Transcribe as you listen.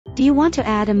Do you want to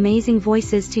add amazing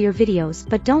voices to your videos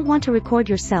but don't want to record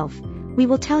yourself? We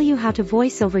will tell you how to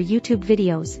voice over YouTube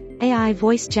videos. AI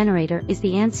voice generator is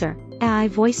the answer. AI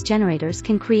voice generators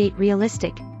can create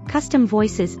realistic, custom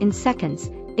voices in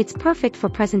seconds. It's perfect for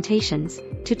presentations,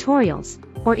 tutorials,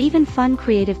 or even fun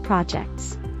creative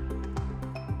projects.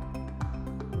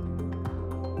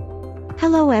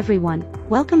 Hello everyone,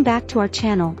 welcome back to our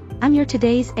channel. I'm your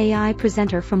today's AI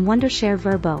presenter from Wondershare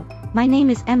Virbo. My name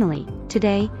is Emily.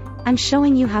 Today, I'm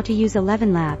showing you how to use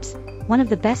ElevenLabs, one of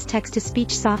the best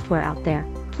text-to-speech software out there.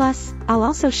 Plus, I'll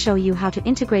also show you how to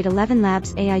integrate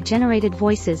ElevenLabs AI-generated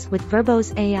voices with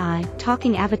Virbo's AI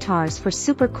talking avatars for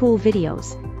super cool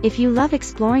videos. If you love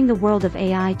exploring the world of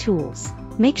AI tools,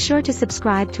 make sure to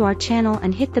subscribe to our channel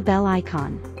and hit the bell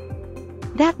icon.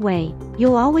 That way,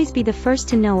 you'll always be the first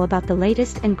to know about the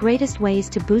latest and greatest ways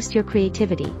to boost your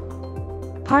creativity.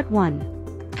 Part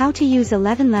 1. How to use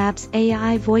ElevenLabs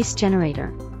AI voice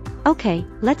generator. Okay,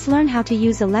 let's learn how to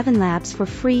use ElevenLabs for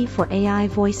free for AI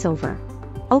voiceover.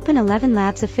 Open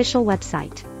ElevenLabs official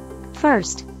website.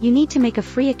 First, you need to make a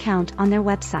free account on their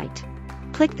website.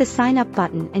 Click the sign up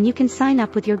button and you can sign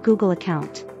up with your Google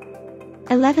account.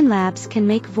 ElevenLabs can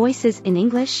make voices in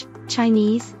English,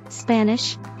 Chinese,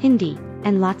 Spanish, Hindi,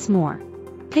 and lots more.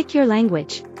 Pick your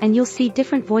language, and you'll see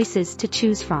different voices to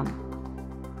choose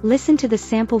from. Listen to the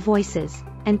sample voices,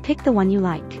 and pick the one you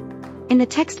like. In the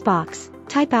text box,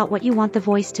 type out what you want the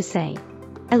voice to say.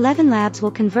 ElevenLabs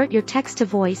will convert your text to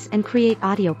voice and create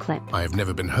audio clip. I have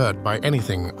never been hurt by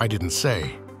anything I didn't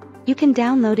say. You can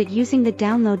download it using the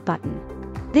download button.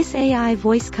 This AI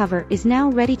voice cover is now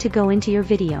ready to go into your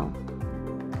video.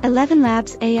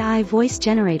 ElevenLabs AI voice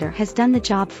generator has done the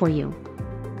job for you.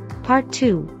 Part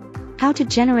 2. How to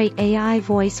generate AI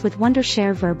voice with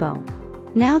Wondershare Virbo.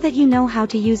 Now that you know how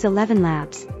to use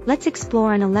ElevenLabs, let's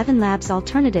explore an ElevenLabs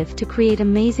alternative to create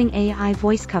amazing AI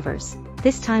voice covers.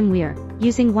 This time we're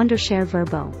using Wondershare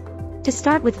Virbo. To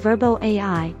start with Virbo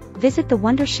AI, visit the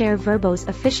Wondershare Virbo's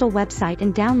official website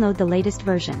and download the latest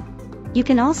version. You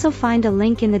can also find a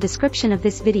link in the description of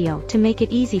this video to make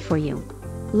it easy for you.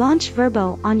 Launch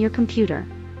Virbo on your computer.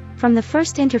 From the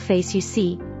first interface you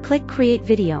see, click Create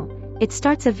Video. It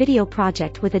starts a video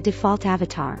project with a default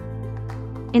avatar.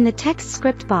 In the text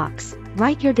script box,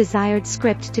 write your desired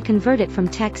script to convert it from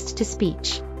text to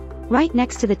speech. Right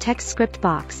next to the text script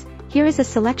box, here is a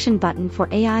selection button for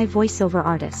AI voiceover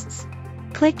artists.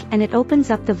 Click and it opens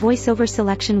up the voiceover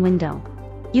selection window.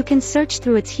 You can search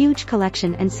through its huge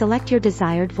collection and select your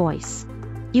desired voice.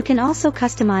 You can also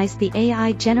customize the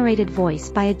AI-generated voice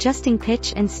by adjusting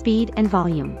pitch and speed and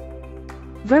volume.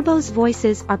 Virbo's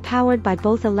voices are powered by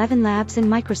both ElevenLabs and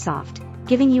Microsoft,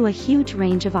 giving you a huge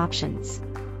range of options.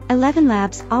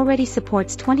 ElevenLabs already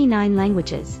supports 29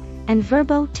 languages, and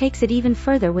Virbo takes it even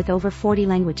further with over 40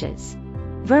 languages.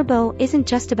 Virbo isn't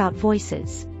just about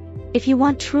voices. If you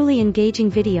want truly engaging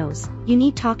videos, you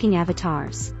need talking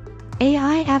avatars.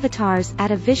 AI avatars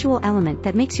add a visual element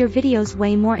that makes your videos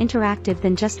way more interactive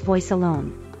than just voice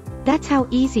alone. That's how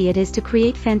easy it is to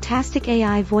create fantastic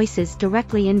AI voices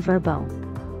directly in Virbo.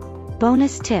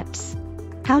 Bonus tips.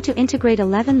 How to integrate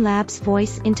ElevenLabs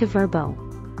voice into Virbo.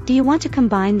 Do you want to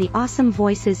combine the awesome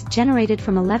voices generated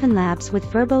from ElevenLabs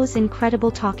with Virbo's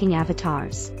incredible talking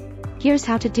avatars? Here's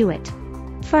how to do it.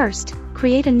 First,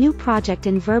 create a new project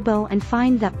in Virbo and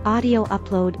find the Audio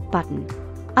Upload button.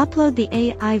 Upload the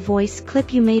AI voice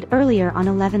clip you made earlier on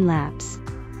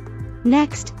ElevenLabs.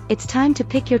 Next, it's time to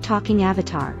pick your talking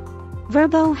avatar.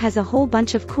 Virbo has a whole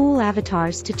bunch of cool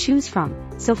avatars to choose from,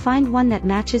 so find one that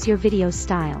matches your video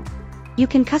style. You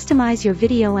can customize your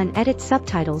video and edit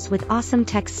subtitles with awesome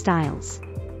text styles.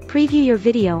 Preview your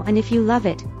video and if you love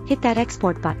it, hit that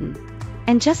export button.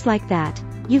 And just like that,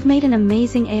 you've made an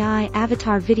amazing AI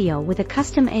avatar video with a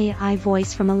custom AI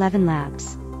voice from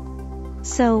ElevenLabs.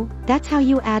 So, that's how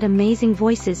you add amazing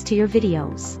voices to your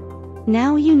videos.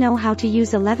 Now you know how to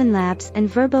use ElevenLabs and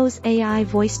Virbo's AI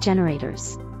voice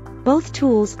generators. Both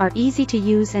tools are easy to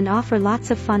use and offer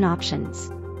lots of fun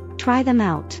options. Try them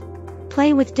out.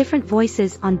 Play with different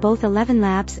voices on both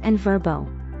ElevenLabs and Virbo.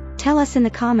 Tell us in the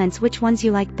comments which ones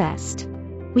you like best.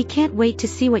 We can't wait to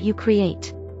see what you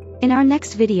create. In our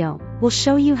next video, we'll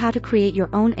show you how to create your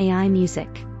own AI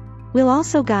music. We'll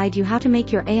also guide you how to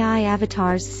make your AI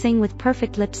avatars sing with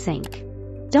perfect lip sync.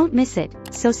 Don't miss it,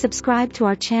 so subscribe to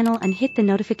our channel and hit the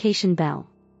notification bell.